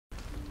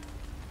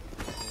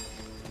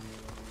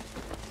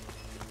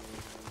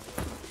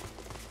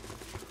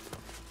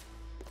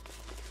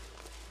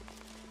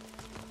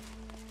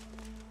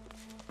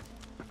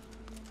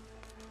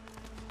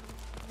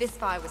This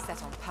fire was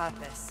set on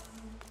purpose.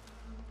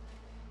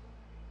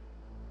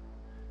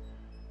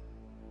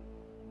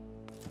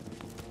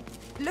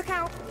 Look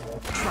out!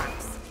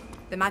 Traps.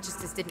 The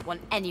Magisters didn't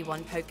want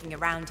anyone poking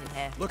around in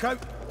here. Look out!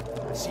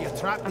 I see a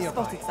trap I've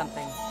nearby. spotted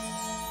something.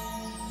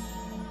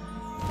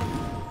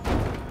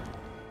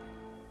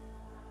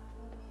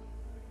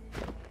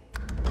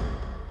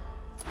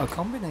 A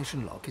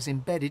combination lock is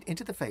embedded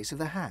into the face of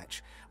the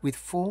hatch with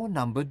 4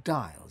 numbered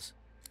dials.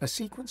 A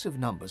sequence of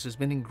numbers has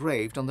been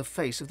engraved on the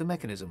face of the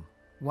mechanism.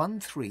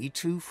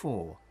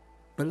 1324.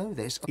 Below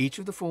this, each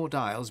of the 4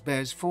 dials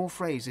bears 4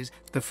 phrases.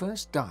 The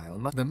first dial,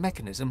 the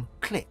mechanism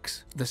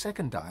clicks. The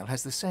second dial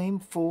has the same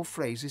 4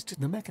 phrases to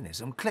the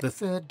mechanism click. The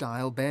third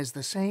dial bears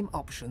the same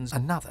options,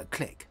 another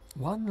click.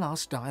 One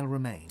last dial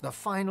remains. The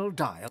final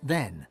dial,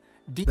 then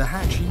the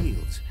hatch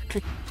yields.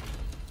 Click.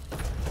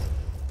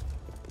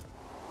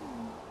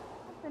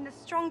 And the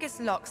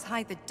strongest locks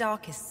hide the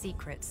darkest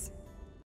secrets.